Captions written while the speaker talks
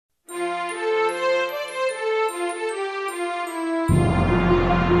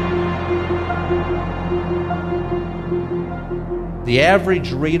The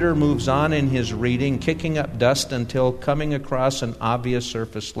average reader moves on in his reading, kicking up dust until coming across an obvious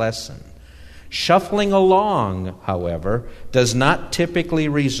surface lesson. Shuffling along, however, does not typically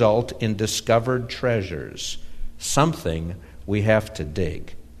result in discovered treasures, something we have to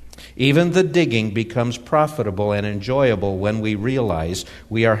dig. Even the digging becomes profitable and enjoyable when we realize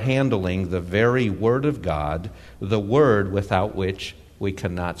we are handling the very Word of God, the Word without which we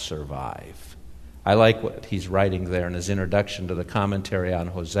cannot survive. I like what he's writing there in his introduction to the commentary on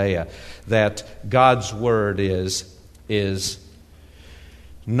Hosea, that God's Word is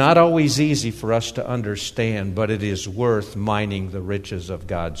not always easy for us to understand, but it is worth mining the riches of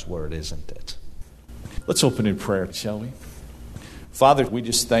God's Word, isn't it? Let's open in prayer, shall we? Father, we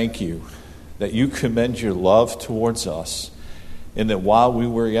just thank you that you commend your love towards us, and that while we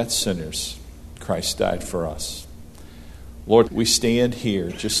were yet sinners, Christ died for us. Lord, we stand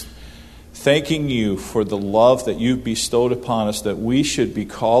here just thanking you for the love that you've bestowed upon us, that we should be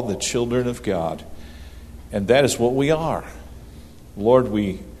called the children of God. And that is what we are. Lord,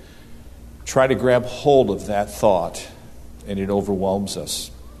 we try to grab hold of that thought, and it overwhelms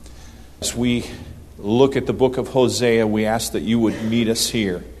us. As we look at the book of Hosea, we ask that you would meet us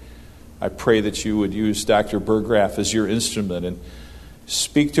here. I pray that you would use Dr. Burgraff as your instrument and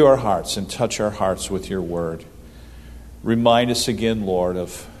speak to our hearts and touch our hearts with your word. Remind us again, Lord,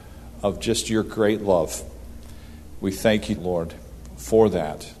 of just your great love. We thank you, Lord, for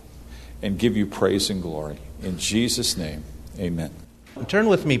that and give you praise and glory. In Jesus' name, amen. Turn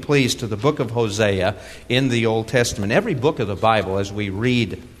with me, please, to the book of Hosea in the Old Testament. Every book of the Bible, as we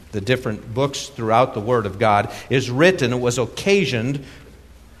read the different books throughout the Word of God, is written. It was occasioned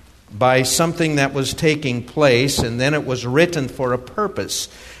by something that was taking place, and then it was written for a purpose.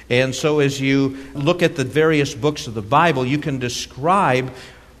 And so as you look at the various books of the Bible, you can describe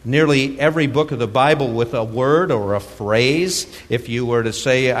nearly every book of the Bible with a word or a phrase. If you were to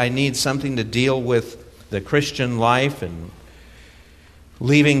say, I need something to deal with the Christian life and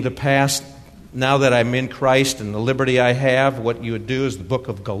leaving the past now that I'm in Christ and the liberty I have, what you would do is the book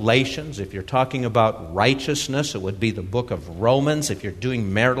of Galatians. If you're talking about righteousness, it would be the book of Romans. If you're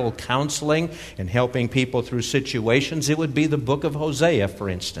doing marital counseling and helping people through situations, it would be the book of Hosea, for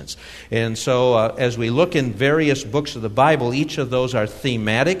instance. And so as we look in various books of the Bible, each of those are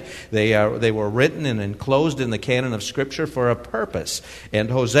thematic. They were written and enclosed in the canon of Scripture for a purpose. And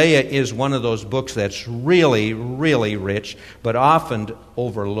Hosea is one of those books that's really, really rich, but often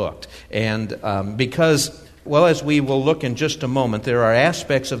overlooked. And because, well, as we will look in just a moment, there are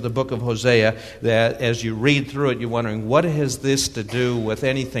aspects of the book of Hosea that as you read through it, you're wondering, what has this to do with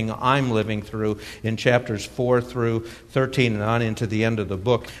anything I'm living through in chapters 4 through 13 and on into the end of the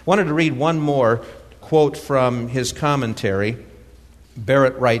book. I wanted to read one more quote from his commentary.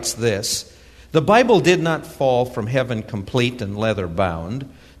 Barrett writes this: "The Bible did not fall from heaven complete and leather-bound.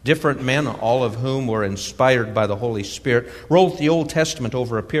 Different men, all of whom were inspired by the Holy Spirit, wrote the Old Testament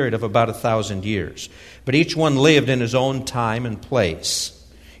over a period of about 1,000 years. But each one lived in his own time and place.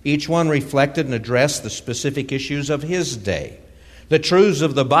 Each one reflected and addressed the specific issues of his day. The truths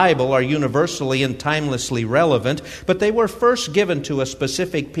of the Bible are universally and timelessly relevant, but they were first given to a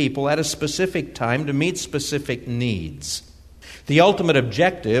specific people at a specific time to meet specific needs. The ultimate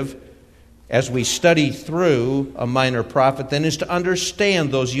objective as we study through a minor prophet, then, is to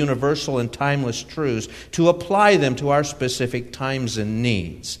understand those universal and timeless truths, to apply them to our specific times and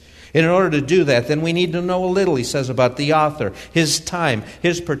needs. And in order to do that, then we need to know a little, he says, about the author, his time,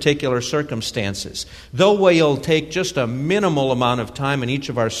 his particular circumstances. Though we'll take just a minimal amount of time in each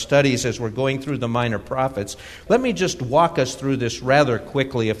of our studies as we're going through the minor prophets, let me just walk us through this rather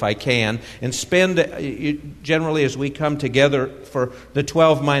quickly, if I can, and spend, generally as we come together for the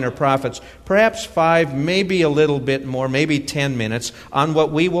 12 minor prophets, perhaps 5, maybe a little bit more, maybe 10 minutes, on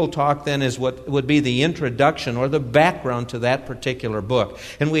what we will talk then is what would be the introduction or the background to that particular book.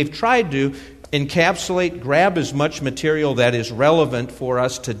 And we've tried to encapsulate, grab as much material that is relevant for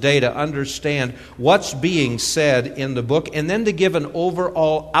us today to understand what's being said in the book, and then to give an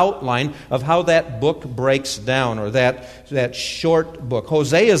overall outline of how that book breaks down, or that short book.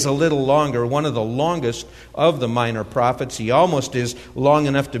 Hosea is a little longer, one of the longest of the minor prophets. He almost is long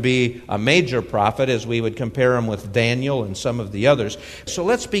enough to be a major prophet, as we would compare him with Daniel and some of the others. So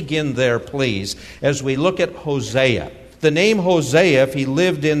let's begin there, please, as we look at Hosea. The name Hosea, if he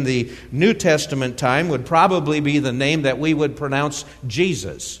lived in the New Testament time, would probably be the name that we would pronounce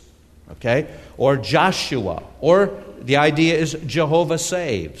Jesus, okay? Or Joshua, or the idea is Jehovah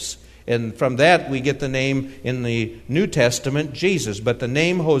saves. And from that we get the name in the New Testament, Jesus. But the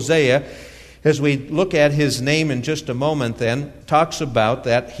name Hosea As we look at his name in just a moment then, talks about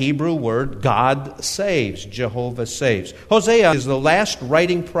that Hebrew word, God saves, Jehovah saves. Hosea is the last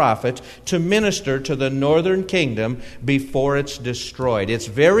writing prophet to minister to the northern kingdom before it's destroyed. It's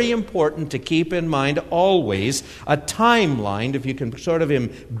very important to keep in mind always a timeline, if you can sort of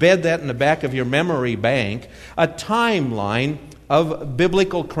embed that in the back of your memory bank, a timeline of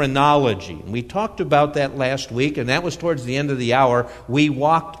biblical chronology. We talked about that last week, and that was towards the end of the hour. We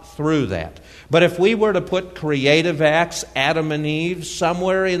walked through that. But if we were to put creative acts, Adam and Eve,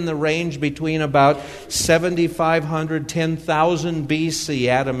 somewhere in the range between about 7,500, 10,000 BC,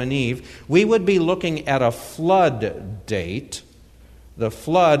 Adam and Eve, we would be looking at a flood date, the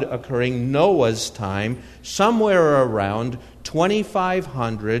flood occurring Noah's time, somewhere around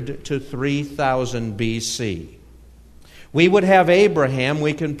 2,500 to 3,000 BC. We would have Abraham.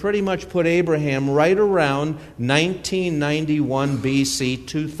 We can pretty much put Abraham right around 1991 BC,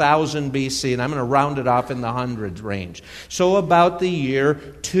 2000 BC, and I'm going to round it off in the hundreds range. So about the year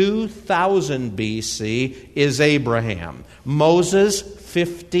 2000 BC is Abraham. Moses,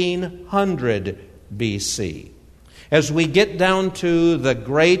 1500 BC. As we get down to the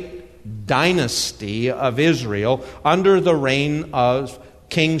great dynasty of Israel under the reign of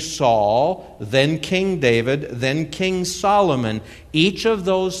King Saul, then King David, then King Solomon. Each of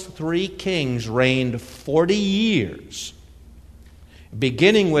those three kings reigned 40 years,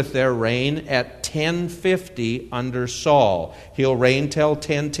 beginning with their reign at 1050 under Saul. He'll reign till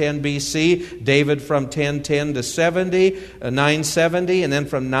 1010 BC, David from 1010 to 970, and then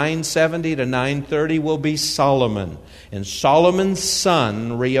from 970 to 930 will be Solomon. And Solomon's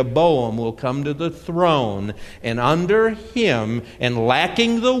son, Rehoboam, will come to the throne, and under him, and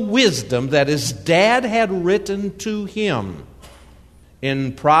lacking the wisdom that his dad had written to him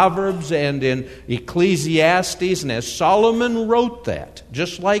in Proverbs and in Ecclesiastes, and as Solomon wrote that,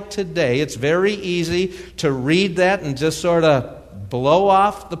 just like today, it's very easy to read that and just sort of blow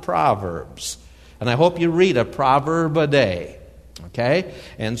off the Proverbs. And I hope you read a proverb a day. Okay?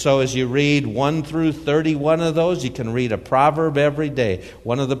 And so as you read 1 through 31 of those, you can read a proverb every day.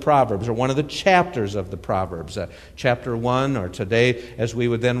 One of the proverbs, or one of the chapters of the Proverbs. Chapter 1, or today, as we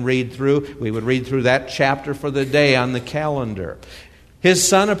would then read through, we would read through that chapter for the day on the calendar. His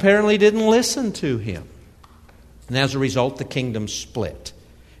son apparently didn't listen to him. And as a result, the kingdom split.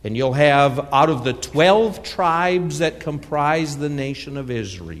 And you'll have, out of the 12 tribes that comprise the nation of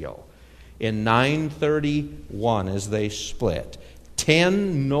Israel, in 931, as they split,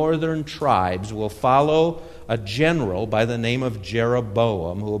 10 northern tribes will follow a general by the name of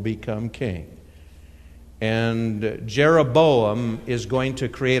Jeroboam, who will become king. And Jeroboam is going to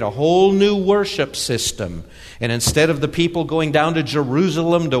create a whole new worship system. And instead of the people going down to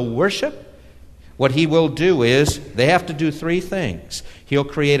Jerusalem to worship, what he will do is, they have to do three things. He'll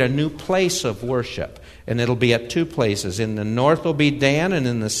create a new place of worship. And it'll be at two places. In the north will be Dan, and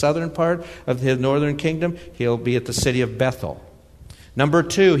in the southern part of his northern kingdom, he'll be at the city of Bethel. Number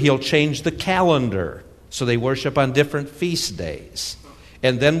two, he'll change the calendar, so they worship on different feast days.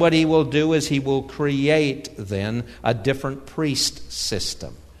 And then what he will do is he will create then a different priest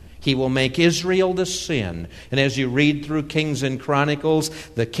system. He will make Israel to sin. And as you read through Kings and Chronicles,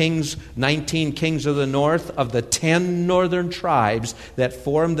 the 19 kings of the north, of the 10 northern tribes that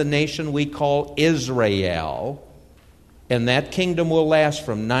form the nation we call Israel, and that kingdom will last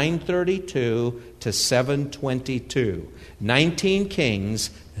from 932 to 722. 19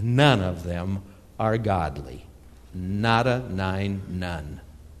 kings, none of them are godly. Nada, nine, none.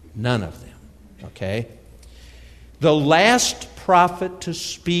 None of them. Okay? The last prophet to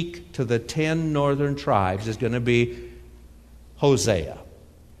speak to the 10 northern tribes is going to be Hosea.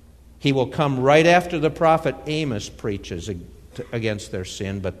 He will come right after the prophet Amos preaches against their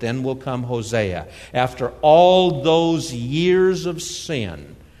sin, but then will come Hosea. After all those years of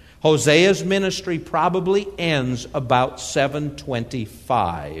sin, Hosea's ministry probably ends about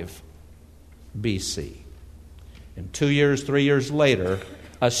 725 BC. And 2 years, 3 years later,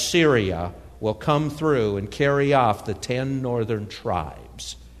 Assyria will come through and carry off the 10 northern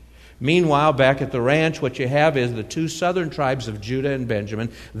tribes. Meanwhile, back at the ranch, what you have is the 2 southern tribes of Judah and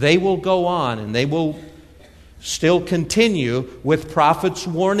Benjamin. They will go on, and they will still continue with prophets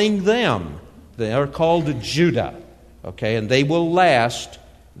warning them. They are called Judah. Okay, and they will last,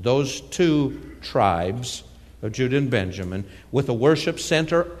 those 2 tribes of Judah and Benjamin, with a worship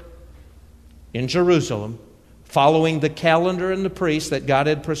center in Jerusalem, following the calendar and the priests that God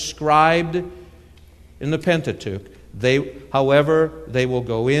had prescribed in the Pentateuch. However, they will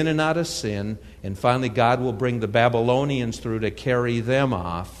go in and out of sin, and finally God will bring the Babylonians through to carry them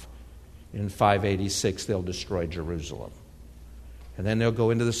off. In 586, they'll destroy Jerusalem. And then they'll go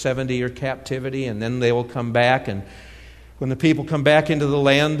into the 70-year captivity, and then they will come back. And when the people come back into the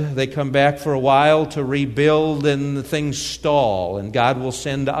land, they come back for a while to rebuild, and things stall. And God will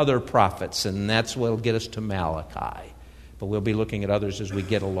send other prophets, and that's what will get us to Malachi. But we'll be looking at others as we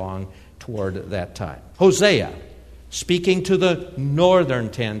get along toward that time. Hosea, speaking to the northern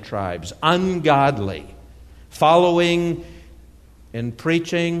 10 tribes, ungodly, following and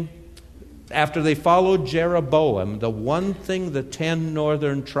preaching. After they followed Jeroboam, the one thing the 10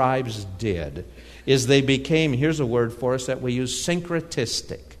 northern tribes did is they became, here's a word for us that we use,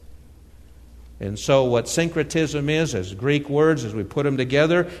 syncretistic. And so what syncretism is, as Greek words, as we put them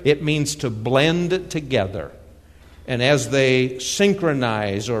together, it means to blend together. And as they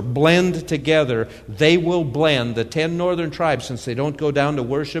synchronize or blend together, they will blend, the 10 northern tribes, since they don't go down to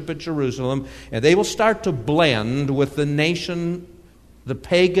worship at Jerusalem, and they will start to blend with the nation, the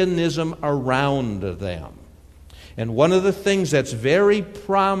paganism around them. And one of the things that's very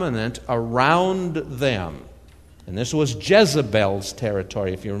prominent around them, and this was Jezebel's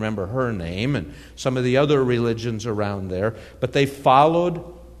territory, if you remember her name, and some of the other religions around there, but they followed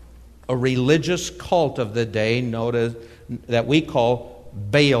a religious cult of the day that we call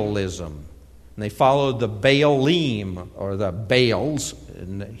Baalism. And they followed the Baalim, or the Baals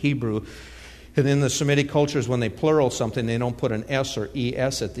in Hebrew. And in the Semitic cultures, when they plural something, they don't put an S or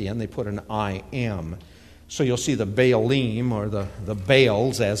ES at the end, they put an IM. So you'll see the Baalim, or the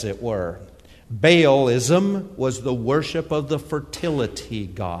Baals, as it were. Baalism was the worship of the fertility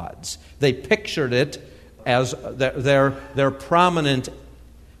gods. They pictured it as their prominent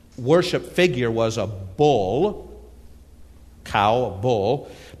worship figure was a bull, cow, a bull.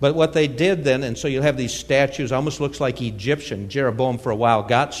 But what they did then, and so you'll have these statues, almost looks like Egyptian. Jeroboam for a while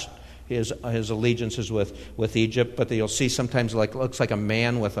got his allegiances with Egypt, but you'll see sometimes looks like a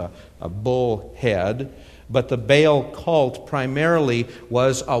man with a bull head. But the Baal cult primarily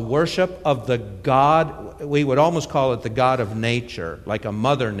was a worship of the god, we would almost call it the god of nature, like a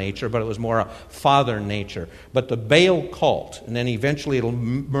mother nature, but it was more a father nature. But the Baal cult, and then eventually it'll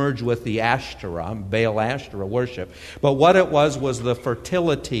merge with the Ashtoreth, Baal Ashtoreth worship. But what it was the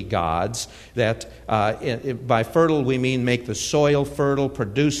fertility gods that, by fertile we mean make the soil fertile,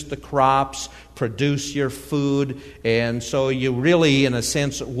 produce the crops, produce your food. And so you really, in a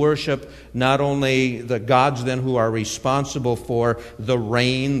sense, worship not only the gods then who are responsible for the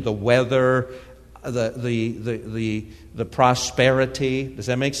rain, the weather, the prosperity. Does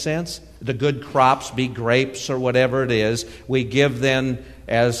that make sense? The good crops, be grapes or whatever it is, we give then,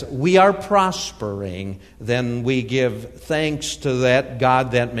 as we are prospering, then we give thanks to that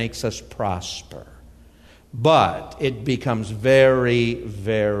God that makes us prosper. But it becomes very,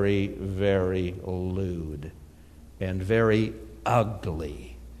 very, very lewd and very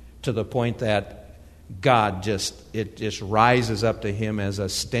ugly, to the point that God just rises up to him as a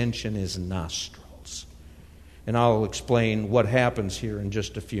stench in his nostrils. And I'll explain what happens here in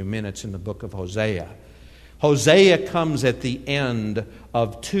just a few minutes in the book of Hosea. Hosea comes at the end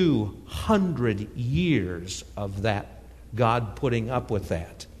of 200 years of that, God putting up with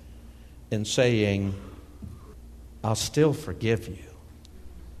that and saying, I'll still forgive you,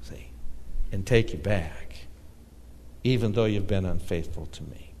 see, and take you back, even though you've been unfaithful to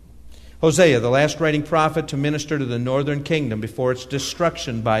me. Hosea, the last writing prophet to minister to the northern kingdom before its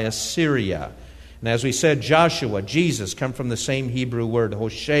destruction by Assyria. And as we said, Joshua, Jesus, come from the same Hebrew word,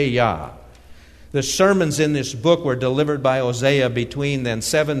 Hosea. The sermons in this book were delivered by Hosea between then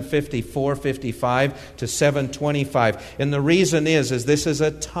 754-55 to 725. And the reason is this is a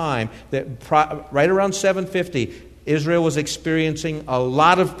time that right around 750, Israel was experiencing a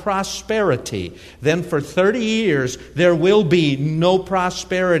lot of prosperity. Then for 30 years, there will be no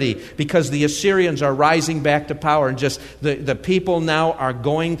prosperity because the Assyrians are rising back to power. And just the people now are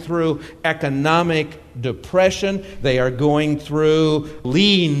going through economic depression. They are going through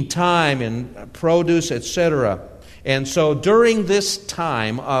lean time and produce, etc. And so during this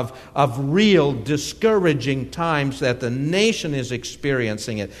time of real discouraging times that the nation is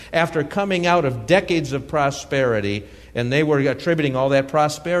experiencing it, after coming out of decades of prosperity, and they were attributing all that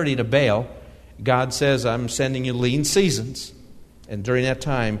prosperity to Baal, God says, I'm sending you lean seasons. And during that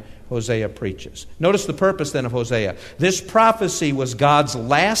time, Hosea preaches. Notice the purpose then of Hosea. This prophecy was God's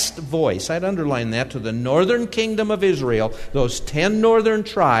last voice, I'd underline that, to the northern kingdom of Israel, those 10 northern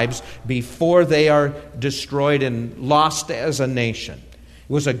tribes, before they are destroyed and lost as a nation.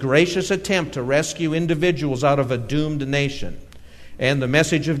 It was a gracious attempt to rescue individuals out of a doomed nation. And the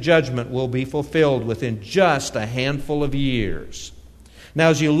message of judgment will be fulfilled within just a handful of years. Now,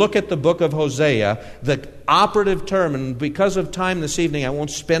 as you look at the book of Hosea, the operative term, and because of time this evening, I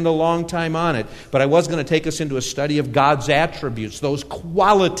won't spend a long time on it, but I was going to take us into a study of God's attributes, those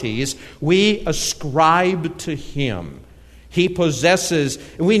qualities we ascribe to Him. He possesses,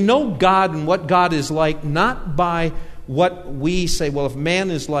 and we know God and what God is like, not by what we say, well, if man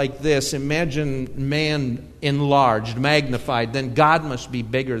is like this, imagine man enlarged, magnified, then God must be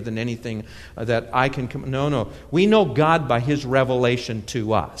bigger than anything that I can come. No. We know God by His revelation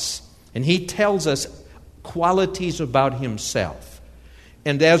to us. And He tells us qualities about Himself.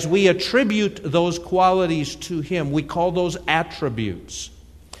 And as we attribute those qualities to Him, we call those attributes.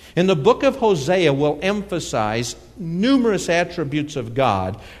 And the book of Hosea will emphasize numerous attributes of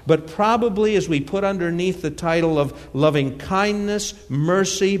God, but probably as we put underneath the title of loving kindness,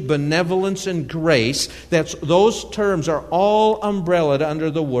 mercy, benevolence, and grace, those terms are all umbrellaed under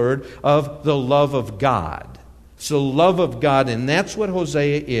the word of the love of God. It's the love of God, and that's what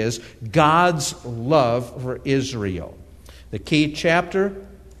Hosea is, God's love for Israel. The key chapter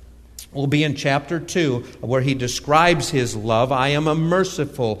will be in chapter 2, where he describes his love. I am a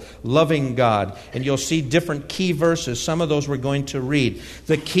merciful, loving God. And you'll see different key verses. Some of those we're going to read.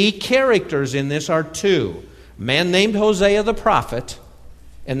 The key characters in this are two. A man named Hosea the prophet,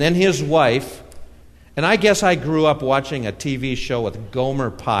 and then his wife. And I guess I grew up watching a TV show with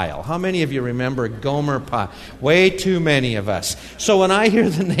Gomer Pyle. How many of you remember Gomer Pyle? Way too many of us. So when I hear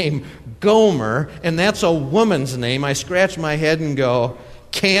the name Gomer, and that's a woman's name, I scratch my head and go,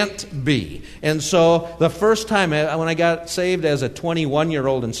 can't be. And so the first time when I got saved as a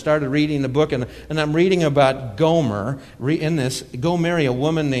 21-year-old and started reading the book, and I'm reading about Gomer, in this, go marry a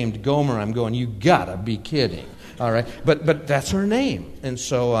woman named Gomer, I'm going, you gotta be kidding. All right, but that's her name. And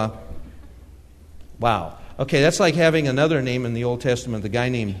so, wow. Okay, that's like having another name in the Old Testament, the guy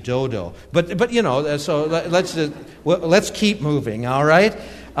named Dodo. But you know, so let's keep moving, all right?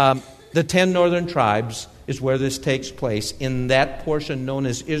 The 10 northern tribes is where this takes place, in that portion known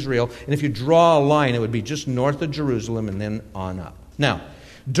as Israel. And if you draw a line, it would be just north of Jerusalem and then on up. Now,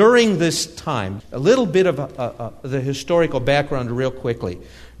 during this time, a little bit of the historical background real quickly.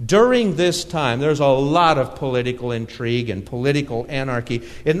 During this time, there's a lot of political intrigue and political anarchy.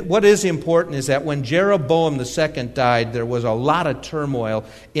 And what is important is that when Jeroboam II died, there was a lot of turmoil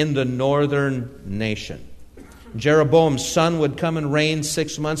in the northern nation. Jeroboam's son would come and reign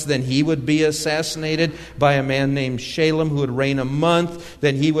 6 months, then he would be assassinated by a man named Shalem, who would reign a month,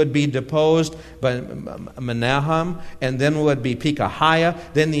 then he would be deposed by Menahem, and then would be Pekahiah,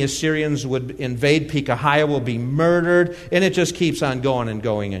 then the Assyrians would invade, Pekahiah will be murdered, and it just keeps on going and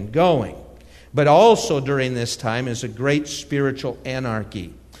going and going. But also during this time is a great spiritual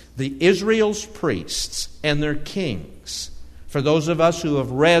anarchy. The Israel's priests and their kings. For those of us who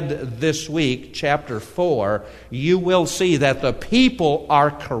have read this week, chapter 4, you will see that the people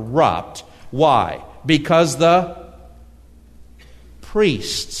are corrupt. Why? Because the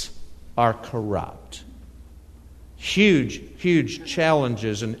priests are corrupt. Huge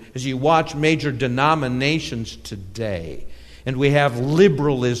challenges. And as you watch major denominations today, and we have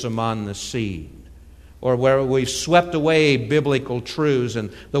liberalism on the scene, or where we've swept away biblical truths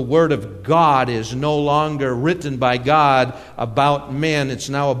and the Word of God is no longer written by God about men. It's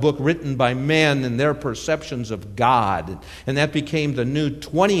now a book written by men and their perceptions of God. And that became the new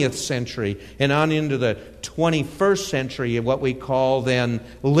 20th century and on into the 21st century, what we call then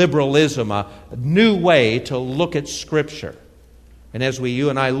liberalism, a new way to look at Scripture. And as you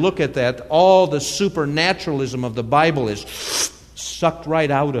and I look at that, all the supernaturalism of the Bible is sucked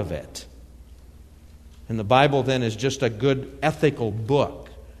right out of it. And the Bible then is just a good ethical book.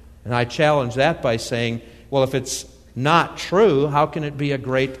 And I challenge that by saying, well, if it's not true, how can it be a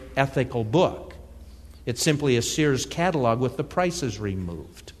great ethical book? It's simply a Sears catalog with the prices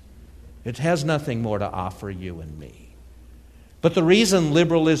removed. It has nothing more to offer you and me. But the reason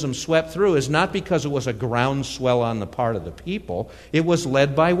liberalism swept through is not because it was a groundswell on the part of the people. It was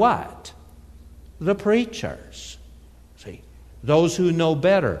led by what? The preachers. See? Those who know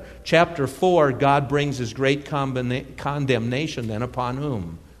better. Chapter 4, God brings His great condemnation then upon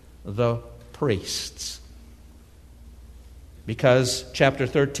whom? The priests. Because, chapter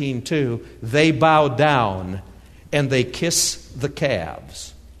 13, too, they bow down and they kiss the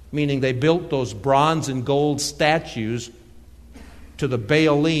calves. Meaning they built those bronze and gold statues to the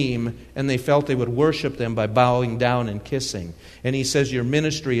Baalim, and they felt they would worship them by bowing down and kissing. And He says, your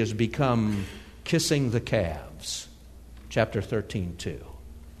ministry has become kissing the calves. Chapter 13, 2.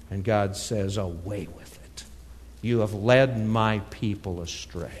 And God says, away with it. You have led my people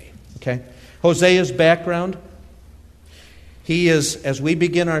astray. Okay? Hosea's background. He is, as we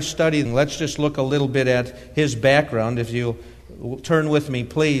begin our study, let's just look a little bit at his background. If you turn with me,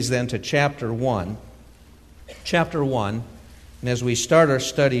 please, then to chapter 1. Chapter 1. And as we start our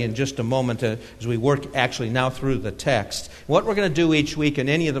study in just a moment, as we work actually now through the text, what we're going to do each week in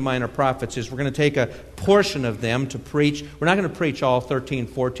any of the minor prophets is we're going to take a portion of them to preach. We're not going to preach all 13,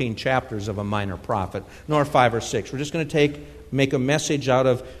 14 chapters of a minor prophet, nor 5 or 6. We're just going to make a message out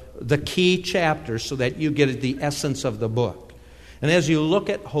of the key chapters so that you get the essence of the book. And as you look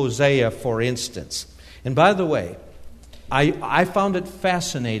at Hosea, for instance, and by the way, I found it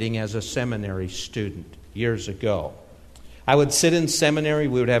fascinating as a seminary student years ago. I would sit in seminary.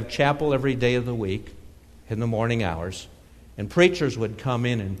 We would have chapel every day of the week in the morning hours, and preachers would come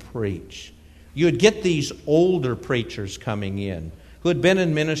in and preach. You would get these older preachers coming in who had been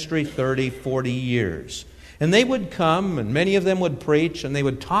in ministry 30, 40 years. And they would come, and many of them would preach, and they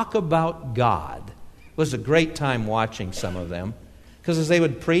would talk about God. It was a great time watching some of them, because as they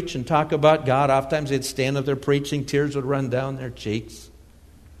would preach and talk about God, oftentimes they'd stand up there preaching, tears would run down their cheeks.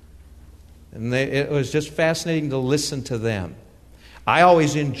 And it was just fascinating to listen to them. I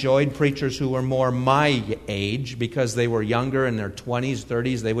always enjoyed preachers who were more my age because they were younger, in their 20s,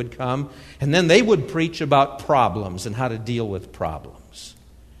 30s. They would come, and then they would preach about problems and how to deal with problems.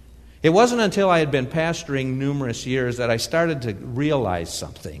 It wasn't until I had been pastoring numerous years that I started to realize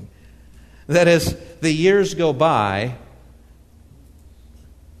something. That as the years go by,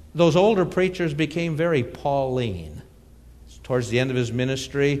 those older preachers became very Pauline. Towards the end of his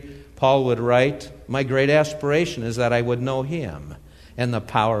ministry, Paul would write, "My great aspiration is that I would know Him and the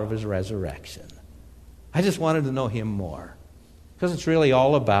power of His resurrection." I just wanted to know Him more, because it's really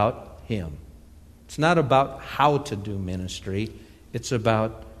all about Him. It's not about how to do ministry. It's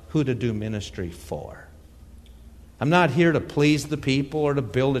about who to do ministry for. I'm not here to please the people or to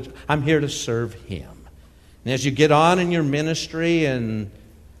build it. I'm here to serve Him. And as you get on in your ministry and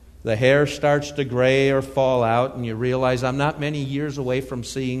the hair starts to gray or fall out, and you realize I'm not many years away from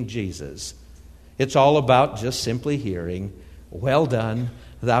seeing Jesus, it's all about just simply hearing, "Well done,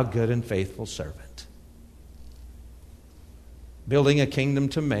 thou good and faithful servant." Building a kingdom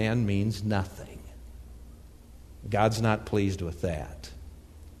to man means nothing. God's not pleased with that.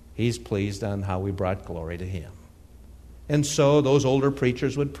 He's pleased on how we brought glory to Him. And so those older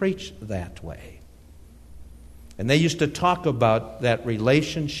preachers would preach that way. And they used to talk about that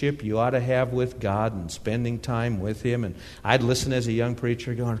relationship you ought to have with God and spending time with Him. And I'd listen as a young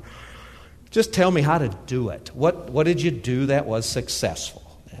preacher going, "Just tell me how to do it. What did you do that was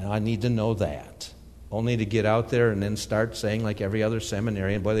successful? And I need to know that." Only to get out there and then start saying, like every other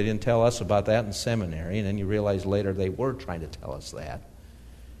seminarian, "Boy, they didn't tell us about that in seminary." And then you realize later they were trying to tell us that.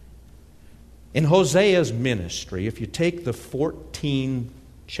 In Hosea's ministry, if you take the 14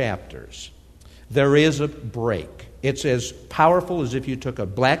 chapters, there is a break. It's as powerful as if you took a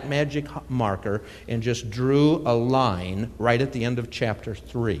black magic marker and just drew a line right at the end of chapter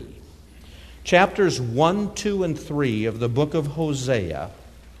 3. Chapters 1, 2, and 3 of the book of Hosea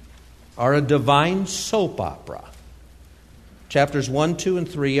are a divine soap opera. Chapters 1, 2, and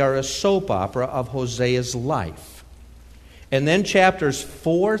 3 are a soap opera of Hosea's life. And then chapters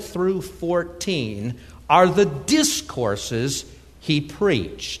 4 through 14 are the discourses he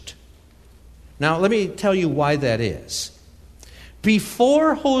preached. Now, let me tell you why that is.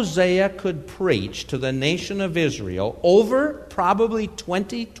 Before Hosea could preach to the nation of Israel over probably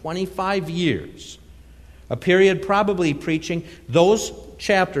 20, 25 years, a period probably preaching, those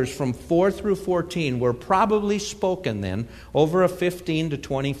chapters from 4 through 14 were probably spoken then over a 15 to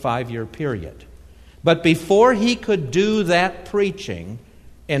 25-year period. But before he could do that preaching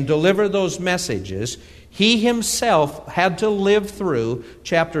and deliver those messages, he himself had to live through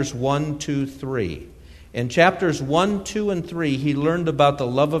chapters 1, 2, 3. In chapters 1, 2, and 3, he learned about the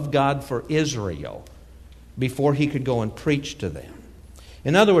love of God for Israel before he could go and preach to them.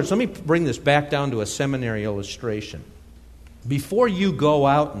 In other words, let me bring this back down to a seminary illustration. Before you go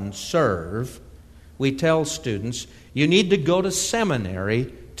out and serve, we tell students, you need to go to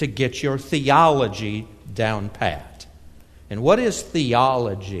seminary to get your theology down pat. And what is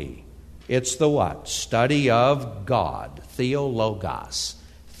theology? It's the what? Study of God. Theologos.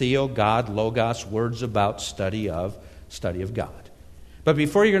 Theo, God, logos, words about study of God. But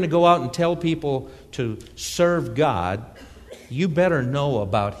before you're going to go out and tell people to serve God, you better know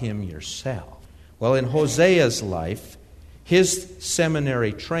about Him yourself. Well, in Hosea's life, his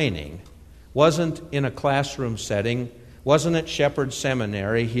seminary training wasn't in a classroom setting, wasn't at Shepherd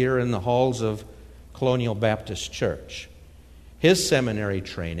Seminary here in the halls of Colonial Baptist Church. His seminary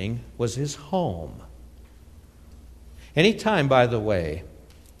training was his home. Any time, by the way,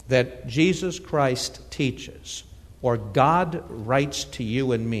 that Jesus Christ teaches, or God writes to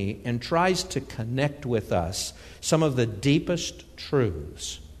you and me and tries to connect with us some of the deepest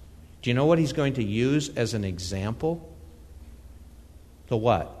truths, do you know what He's going to use as an example? The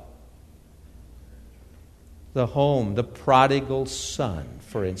what? The home, the prodigal son,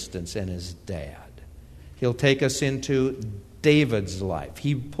 for instance, and his dad. He'll take us into David's life.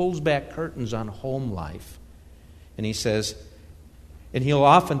 He pulls back curtains on home life. And he says, and he'll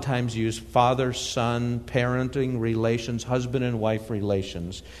oftentimes use father-son, parenting relations, husband and wife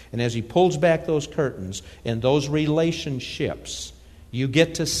relations. And as he pulls back those curtains and those relationships, you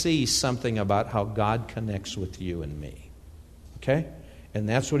get to see something about how God connects with you and me. Okay? And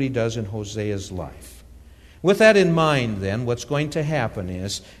that's what he does in Hosea's life. With that in mind, then, what's going to happen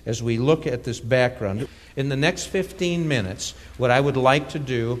is, as we look at this background, in the next 15 minutes, what I would like to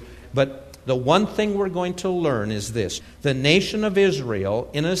do, but the one thing we're going to learn is this. The nation of Israel,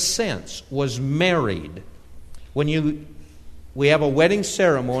 in a sense, was married. When we have a wedding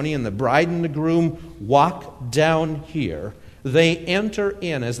ceremony and the bride and the groom walk down here, they enter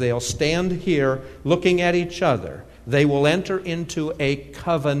in, as they'll stand here looking at each other, they will enter into a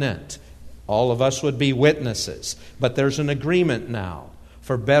covenant. All of us would be witnesses. But there's an agreement now,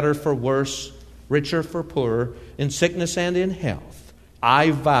 for better, for worse, richer, for poorer, in sickness and in health.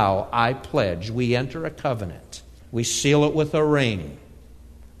 I vow, I pledge. We enter a covenant. We seal it with a ring,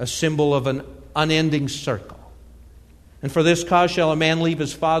 a symbol of an unending circle. And for this cause shall a man leave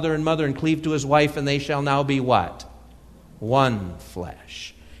his father and mother and cleave to his wife, and they shall now be what? One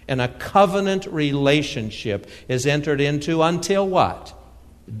flesh. And a covenant relationship is entered into until what?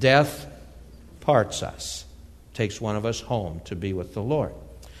 Death parts us. Takes one of us home to be with the Lord.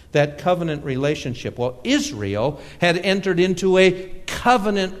 That covenant relationship. Well, Israel had entered into a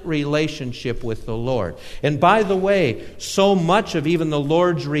covenant relationship with the Lord. And by the way, so much of even the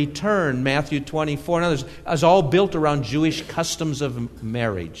Lord's return, Matthew 24 and others, is all built around Jewish customs of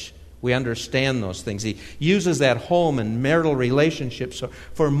marriage. We understand those things. He uses that home and marital relationship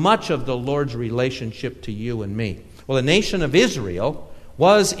for much of the Lord's relationship to you and me. Well, the nation of Israel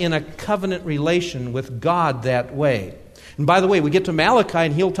was in a covenant relation with God that way. And by the way, we get to Malachi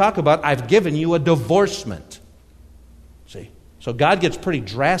and he'll talk about, I've given you a divorcement. See? So God gets pretty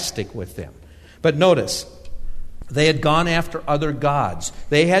drastic with them. But notice, they had gone after other gods.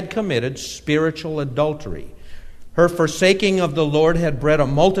 They had committed spiritual adultery. Her forsaking of the Lord had bred a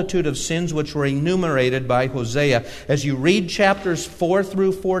multitude of sins which were enumerated by Hosea. As you read chapters 4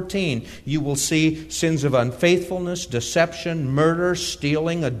 through 14, you will see sins of unfaithfulness, deception, murder,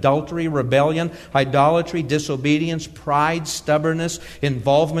 stealing, adultery, rebellion, idolatry, disobedience, pride, stubbornness,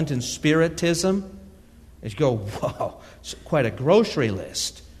 involvement in spiritism. As you go, whoa, it's quite a grocery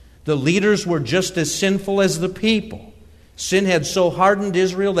list. The leaders were just as sinful as the people. Sin had so hardened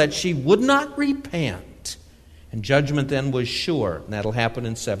Israel that she would not repent. And judgment then was sure. And that'll happen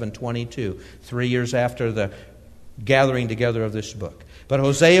in 722, 3 years after the gathering together of this book. But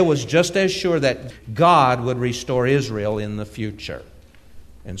Hosea was just as sure that God would restore Israel in the future.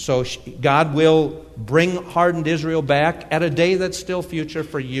 And so God will bring hardened Israel back at a day that's still future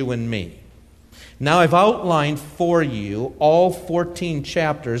for you and me. Now I've outlined for you all 14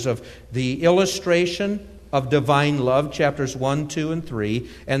 chapters of the illustration of divine love, chapters 1, 2, and 3,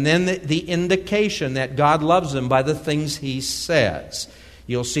 and then the indication that God loves them by the things He says.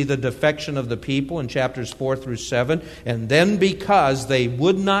 You'll see the defection of the people in chapters 4 through 7, and then because they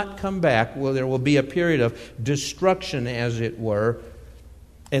would not come back, well, there will be a period of destruction, as it were,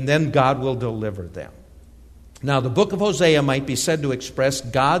 and then God will deliver them. Now, the book of Hosea might be said to express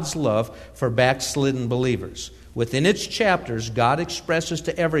God's love for backslidden believers. Within its chapters, God expresses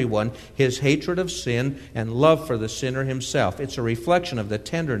to everyone His hatred of sin and love for the sinner himself. It's a reflection of the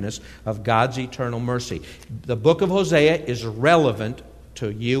tenderness of God's eternal mercy. The book of Hosea is relevant to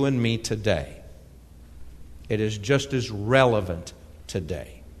you and me today. It is just as relevant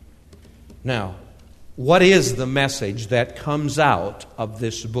today. Now, what is the message that comes out of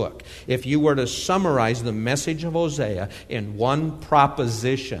this book? If you were to summarize the message of Hosea in one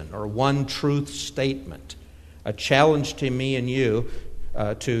proposition or one truth statement, a challenge to me and you,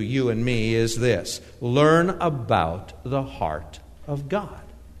 to you and me, is this. Learn about the heart of God.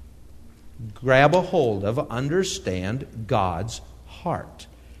 Grab a hold of, understand God's heart.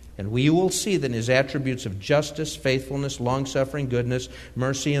 And we will see that His attributes of justice, faithfulness, long-suffering, goodness,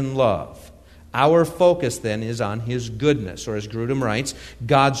 mercy, and love. Our focus then is on His goodness, or as Grudem writes,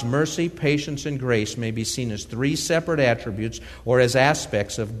 God's mercy, patience, and grace may be seen as three separate attributes or as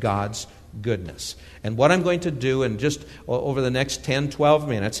aspects of God's goodness. And what I'm going to do in just over the next 10, 12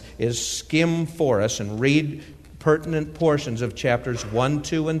 minutes is skim for us and read pertinent portions of chapters 1,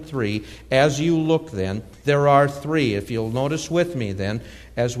 2, and 3. As you look then, there are three. If you'll notice with me then,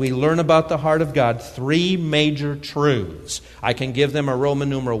 as we learn about the heart of God, three major truths. I can give them a Roman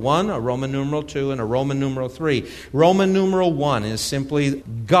numeral 1, a Roman numeral 2, and a Roman numeral 3. Roman numeral 1 is simply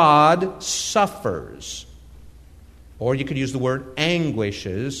God suffers, or you could use the word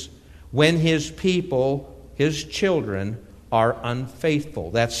anguishes, when His people, His children, are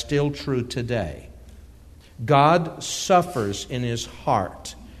unfaithful. That's still true today. God suffers in His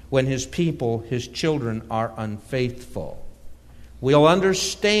heart when His people, His children, are unfaithful. We'll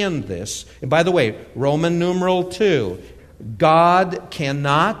understand this. And by the way, Roman numeral 2, God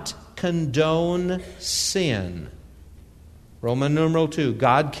cannot condone sin. Roman numeral 2,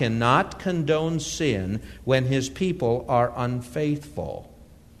 God cannot condone sin when His people are unfaithful.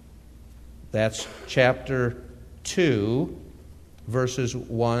 That's chapter 2, verses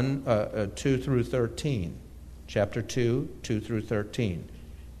 2 through 13. Chapter 2, 2 through 13.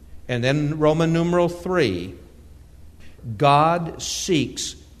 And then Roman numeral 3, God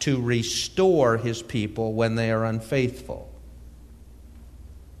seeks to restore His people when they are unfaithful.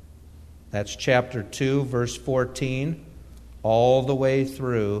 That's chapter 2, verse 14, all the way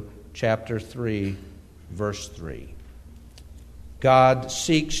through chapter 3, verse 3. God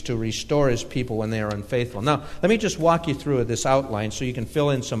seeks to restore His people when they are unfaithful. Now, let me just walk you through this outline so you can fill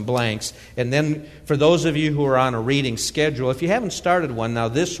in some blanks. And then for those of you who are on a reading schedule, if you haven't started one now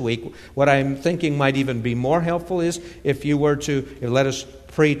this week, what I'm thinking might even be more helpful is if you were to let us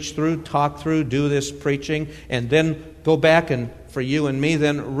preach through, talk through, do this preaching, and then go back and for you and me,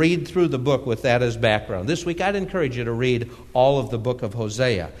 then read through the book with that as background. This week, I'd encourage you to read all of the book of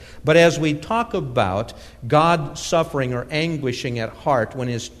Hosea. But as we talk about God suffering or anguishing at heart when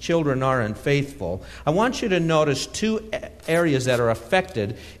His children are unfaithful, I want you to notice two areas that are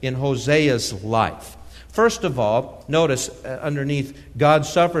affected in Hosea's life. First of all, notice underneath, God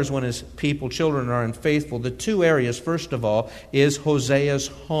suffers when His people, children, are unfaithful. The two areas, first of all, is Hosea's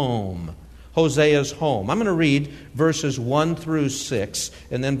home. Hosea's home. I'm going to read verses 1 through 6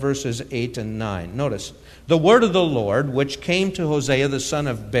 and then verses 8 and 9. Notice, the word of the Lord, which came to Hosea the son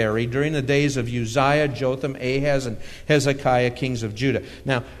of Beri during the days of Uzziah, Jotham, Ahaz, and Hezekiah, kings of Judah.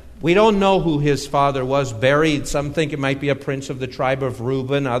 Now, we don't know who his father was. Beri, some think it might be a prince of the tribe of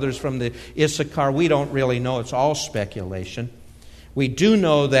Reuben, others from the Issachar. We don't really know. It's all speculation. We do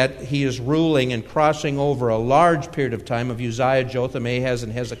know that he is ruling and crossing over a large period of time of Uzziah, Jotham, Ahaz,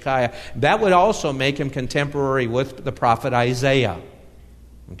 and Hezekiah. That would also make him contemporary with the prophet Isaiah.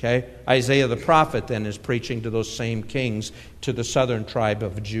 Okay? Isaiah the prophet then is preaching to those same kings to the southern tribe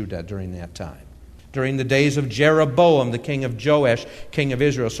of Judah during that time. During the days of Jeroboam, the king of Joash, king of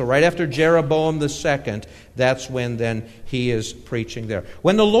Israel. So right after Jeroboam the second, that's when then he is preaching there.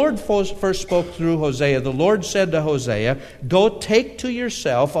 When the Lord first spoke through Hosea, the Lord said to Hosea, "Go take to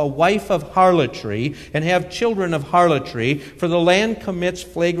yourself a wife of harlotry and have children of harlotry, for the land commits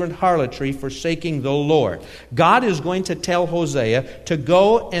flagrant harlotry, forsaking the Lord." God is going to tell Hosea to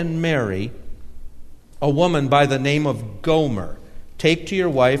go and marry a woman by the name of Gomer. Take to your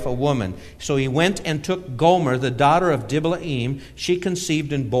wife a woman. So he went and took Gomer, the daughter of Diblaim. She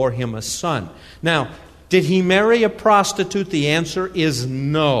conceived and bore him a son. Now, did he marry a prostitute? The answer is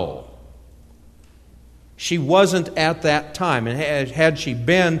no. She wasn't at that time. And had she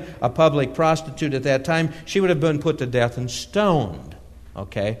been a public prostitute at that time, she would have been put to death and stoned.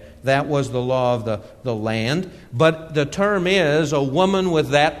 Okay? That was the law of the land. But the term is a woman with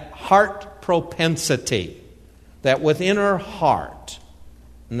that heart propensity. That within her heart,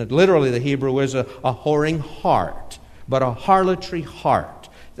 and that literally the Hebrew is a whoring heart, but a harlotry heart,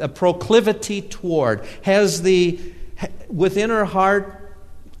 a proclivity toward, has within her heart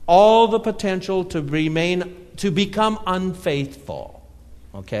all the potential to become unfaithful.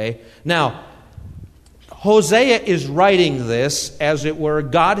 Okay? Now, Hosea is writing this, as it were.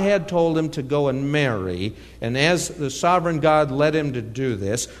 God had told him to go and marry, and as the sovereign God led him to do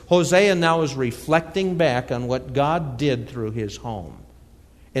this, Hosea now is reflecting back on what God did through his home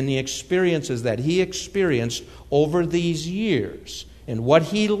and the experiences that he experienced over these years and what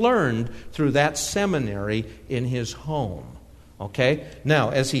he learned through that seminary in his home. Okay?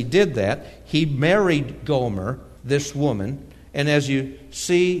 Now, as he did that, he married Gomer, this woman. And as you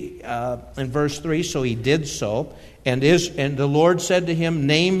see in verse 3, so he did so. And the Lord said to him,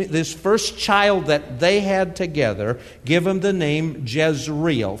 name this first child that they had together, give him the name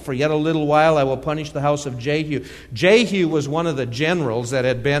Jezreel. For yet a little while I will punish the house of Jehu. Jehu was one of the generals that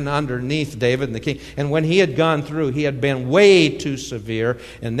had been underneath David and the king. And when he had gone through, he had been way too severe.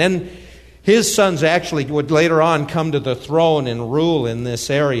 And then his sons actually would later on come to the throne and rule in this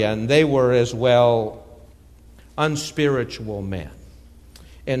area. And they were as well unspiritual men.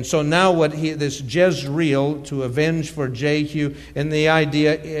 And so now this Jezreel, to avenge for Jehu, and the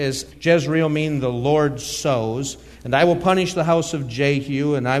idea is Jezreel means the Lord sows. And I will punish the house of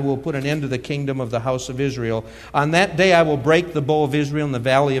Jehu, and I will put an end to the kingdom of the house of Israel. On that day I will break the bow of Israel in the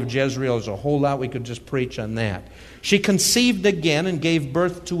valley of Jezreel. There's a whole lot we could just preach on that. She conceived again and gave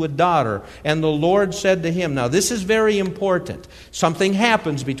birth to a daughter. And the Lord said to him, now this is very important. Something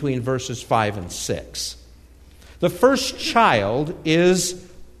happens between verses 5 and 6. The first child is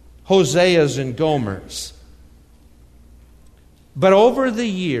Hosea's and Gomer's. But over the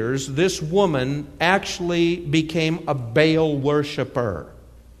years, this woman actually became a Baal worshiper.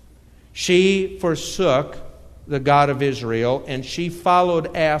 She forsook the God of Israel, and she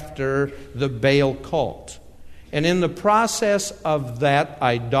followed after the Baal cult. And in the process of that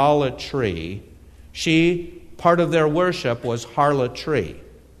idolatry, part of their worship was harlotry.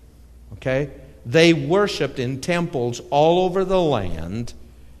 Okay? They worshipped in temples all over the land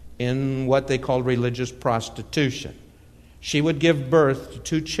in what they called religious prostitution. She would give birth to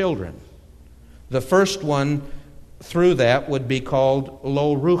 2 children. The first one through that would be called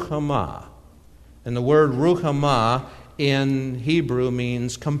Lo Ruhamah. And the word Ruhamah in Hebrew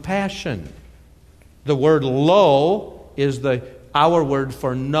means compassion. The word Lo is our word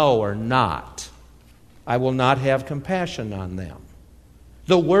for no or not. I will not have compassion on them.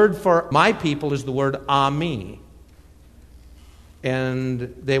 The word for my people is the word Ami. And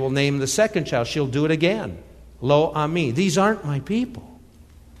they will name the second child. She'll do it again. Lo Ami. These aren't my people.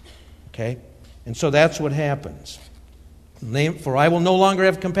 Okay? And so that's what happens. For I will no longer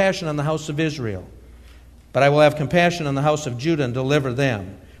have compassion on the house of Israel, but I will have compassion on the house of Judah and deliver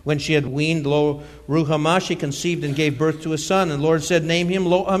them. When she had weaned Lo Ruhamah, she conceived and gave birth to a son. And the Lord said, name him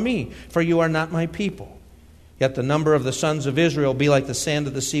Lo Ami, for you are not my people. Yet the number of the sons of Israel be like the sand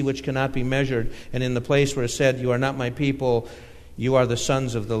of the sea, which cannot be measured. And in the place where it said, you are not my people, you are the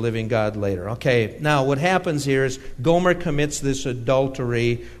sons of the living God later. Okay, now what happens here is Gomer commits this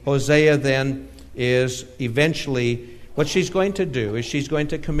adultery. Hosea then is eventually, what she's going to do is she's going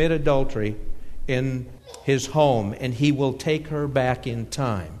to commit adultery in his home, and he will take her back in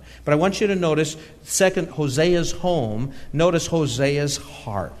time. But I want you to notice, second, Hosea's home. Notice Hosea's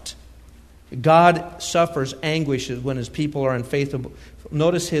heart. God suffers anguish when his people are unfaithful.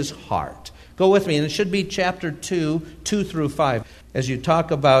 Notice his heart. Go with me, and it should be chapter 2 through 5. As you talk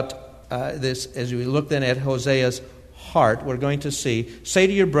about this, as we look then at Hosea's heart, we're going to see, say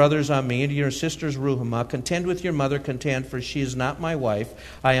to your brothers Ami, and to your sisters Ruhamah, contend with your mother, contend, for she is not my wife.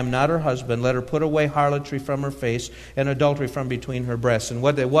 I am not her husband. Let her put away harlotry from her face and adultery from between her breasts. And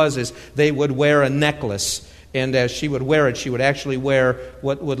what it was is they would wear a necklace. And as she would wear it, she would actually wear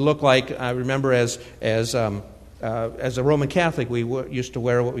what would look like, I remember as a Roman Catholic, we used to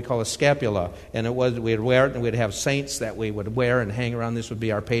wear what we call a scapula. And we'd wear it, and we'd have saints that we would wear and hang around. This would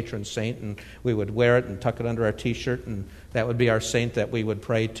be our patron saint, and we would wear it and tuck it under our T-shirt, and that would be our saint that we would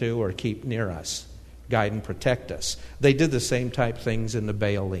pray to or keep near us, guide and protect us. They did the same type things in the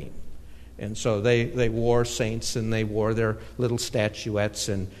Baalim. And so they wore saints, and they wore their little statuettes,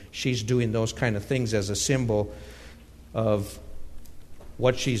 and she's doing those kind of things as a symbol of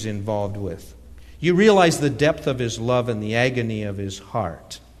what she's involved with. You realize the depth of his love and the agony of his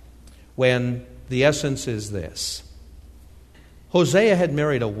heart when the essence is this. Hosea had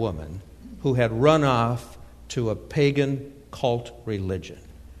married a woman who had run off to a pagan cult religion,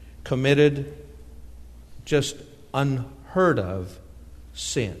 committed just unheard of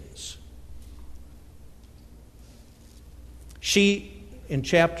sins. She, in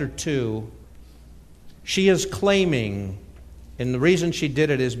chapter 2, she is claiming, and the reason she did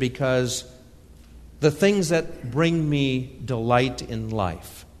it is because the things that bring me delight in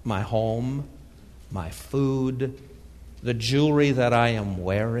life, my home, my food, the jewelry that I am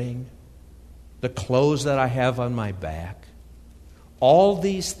wearing, the clothes that I have on my back, all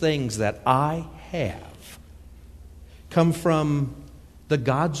these things that I have come from the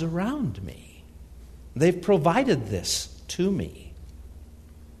gods around me. They've provided this to me.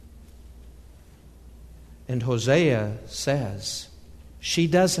 And Hosea says she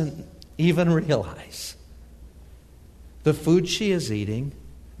doesn't even realize the food she is eating,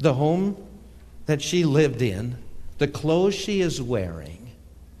 the home that she lived in, the clothes she is wearing,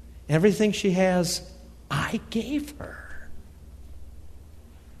 everything she has, I gave her.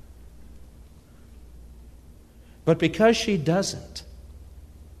 But because she doesn't,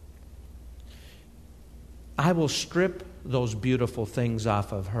 I will strip those beautiful things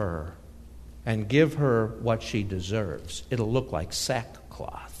off of her and give her what she deserves. It'll look like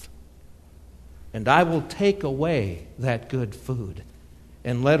sackcloth. And I will take away that good food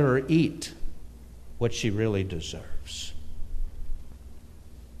and let her eat what she really deserves.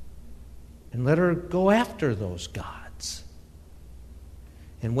 And let her go after those gods.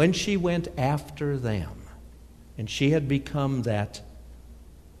 And when she went after them, and she had become that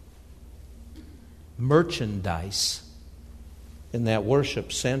merchandise in that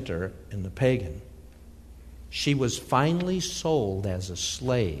worship center in the pagan, she was finally sold as a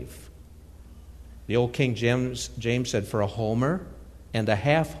slave. The old King James said, for a homer and a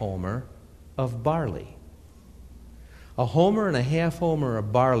half homer of barley. A homer and a half homer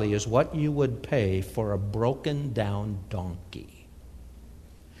of barley is what you would pay for a broken down donkey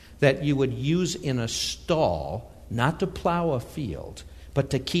that you would use in a stall, not to plow a field, but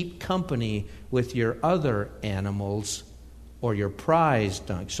to keep company with your other animals or your prize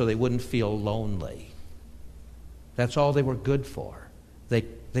donkey so they wouldn't feel lonely. That's all they were good for.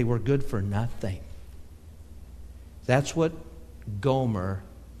 They were good for nothing. That's what Gomer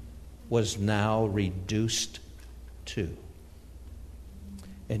was now reduced to.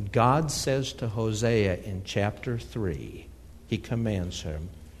 And God says to Hosea in chapter 3, he commands him,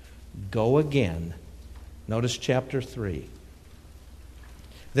 go again. Notice chapter 3.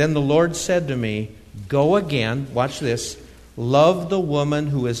 Then the Lord said to me, go again, watch this, love the woman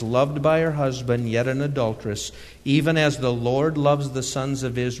who is loved by her husband, yet an adulteress, even as the Lord loves the sons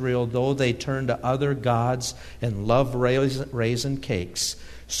of Israel, though they turn to other gods and love raisin cakes.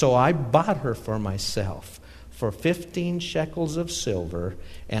 So I bought her for myself for 15 shekels of silver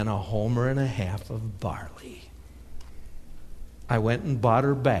and a homer and a half of barley. I went and bought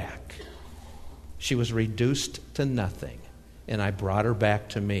her back. She was reduced to nothing, and I brought her back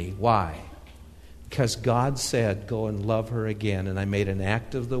to me. Why? Because God said, go and love her again, and I made an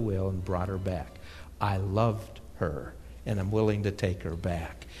act of the will and brought her back. I loved her, and I'm willing to take her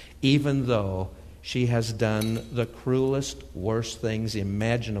back, even though she has done the cruelest, worst things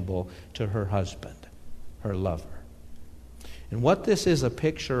imaginable to her husband, her lover. And what this is a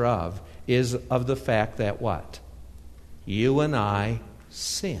picture of is of the fact that what? You and I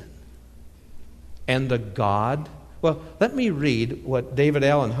sin. And the God... Well, let me read what David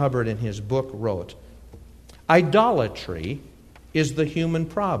Allen Hubbard in his book wrote. Idolatry is the human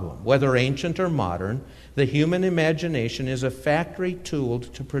problem. Whether ancient or modern, the human imagination is a factory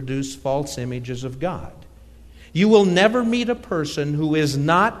tooled to produce false images of God. You will never meet a person who is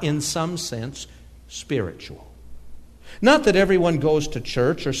not, in some sense, spiritual. Not that everyone goes to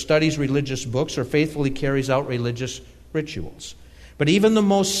church or studies religious books or faithfully carries out religious rituals. But even the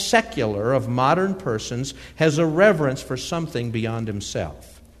most secular of modern persons has a reverence for something beyond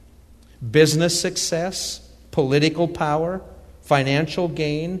himself. Business success, political power, financial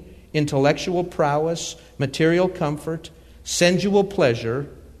gain, intellectual prowess, material comfort, sensual pleasure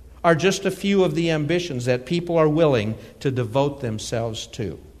are just a few of the ambitions that people are willing to devote themselves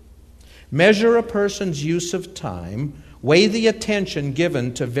to. Measure a person's use of time, weigh the attention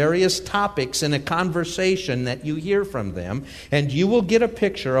given to various topics in a conversation that you hear from them, and you will get a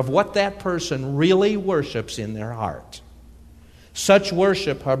picture of what that person really worships in their heart. Such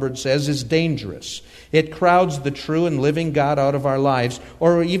worship, Hubbard says, is dangerous. It crowds the true and living God out of our lives,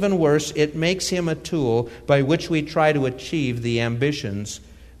 or even worse, it makes him a tool by which we try to achieve the ambitions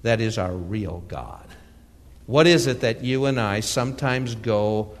that is our real God. What is it that you and I sometimes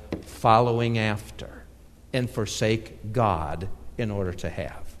go following after and forsake God in order to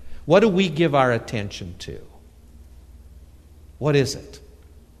have? What do we give our attention to? What is it?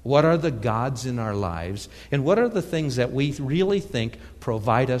 What are the gods in our lives? And what are the things that we really think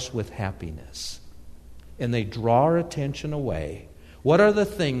provide us with happiness? And they draw our attention away. What are the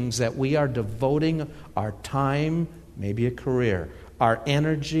things that we are devoting our time, maybe a career, our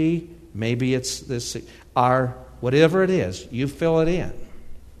energy, maybe it's this, our whatever it is, you fill it in.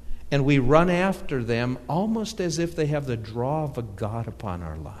 And we run after them almost as if they have the draw of a God upon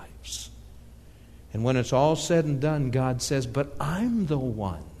our lives. And when it's all said and done, God says, but I'm the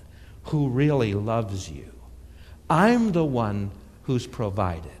one who really loves you. I'm the one who's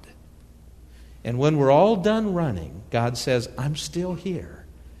provided. And when we're all done running, God says, I'm still here,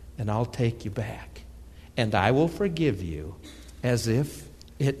 and I'll take you back. And I will forgive you as if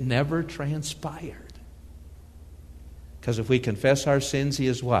it never transpired. Because if we confess our sins, He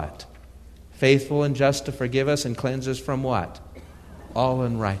is what? Faithful and just to forgive us and cleanse us from what? All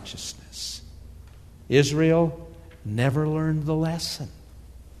unrighteousness. Israel never learned the lesson.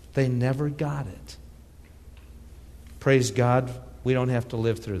 They never got it. Praise God, we don't have to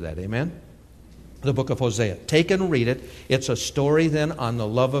live through that. Amen? The book of Hosea. Take and read it. It's a story then on the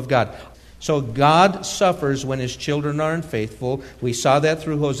love of God. So God suffers when His children are unfaithful. We saw that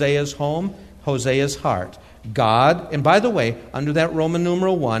through Hosea's home, Hosea's heart. God, and by the way, under that Roman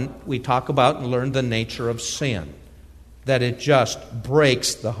numeral 1, we talk about and learn the nature of sin, that it just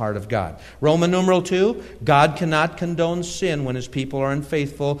breaks the heart of God. Roman numeral 2, God cannot condone sin when His people are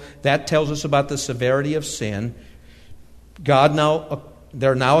unfaithful. That tells us about the severity of sin.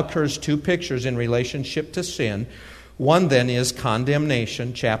 There now occurs two pictures in relationship to sin. One then is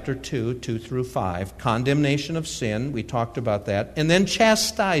condemnation, chapter 2, 2 through 5. Condemnation of sin, we talked about that. And then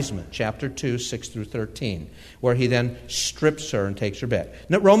chastisement, chapter 2, 6 through 13, where He then strips her and takes her back.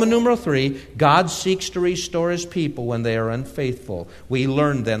 Now, Roman numeral 3, God seeks to restore His people when they are unfaithful. We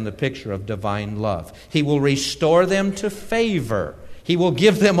learn then the picture of divine love. He will restore them to favor. He will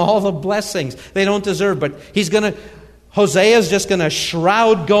give them all the blessings they don't deserve, but Hosea is just going to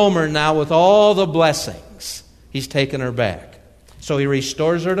shroud Gomer now with all the blessings. He's taken her back. So he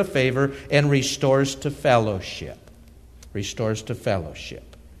restores her to favor and restores to fellowship. Restores to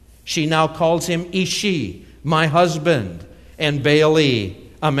fellowship. She now calls him Ishi, my husband, and Baali,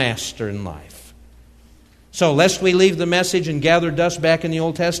 a master in life. So lest we leave the message and gather dust back in the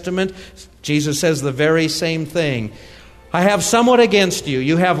Old Testament, Jesus says the very same thing. I have somewhat against you.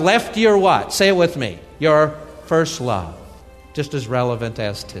 You have left your what? Say it with me. Your first love. Just as relevant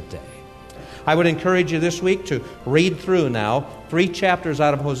as today. I would encourage you this week to read through now 3 chapters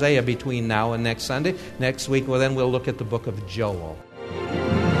out of Hosea between now and next Sunday. Next week, we'll look at the book of Joel.